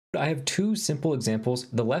I have two simple examples.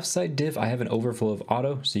 The left side div, I have an overflow of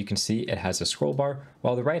auto, so you can see it has a scroll bar,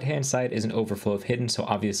 while the right hand side is an overflow of hidden, so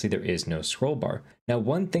obviously there is no scroll bar. Now,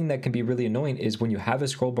 one thing that can be really annoying is when you have a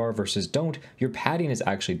scroll bar versus don't, your padding is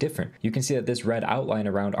actually different. You can see that this red outline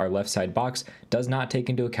around our left side box does not take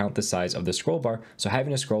into account the size of the scroll bar, so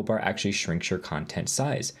having a scroll bar actually shrinks your content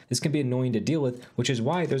size. This can be annoying to deal with, which is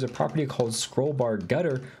why there's a property called scroll bar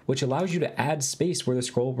gutter, which allows you to add space where the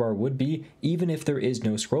scroll bar would be, even if there is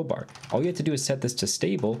no scroll bar. All you have to do is set this to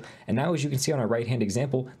stable, and now as you can see on our right hand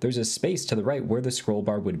example, there's a space to the right where the scroll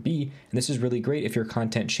bar would be, and this is really great if your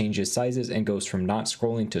content changes sizes and goes from not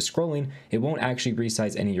scrolling to scrolling. It won't actually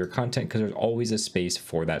resize any of your content because there's always a space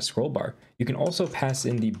for that scroll bar. You can also pass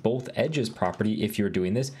in the both edges property if you're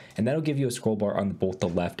doing this, and that'll give you a scroll bar on both the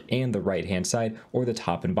left and the right hand side, or the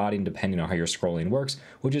top and bottom depending on how your scrolling works,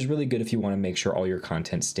 which is really good if you want to make sure all your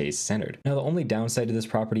content stays centered. Now, the only downside to this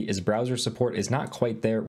property is browser support is not quite there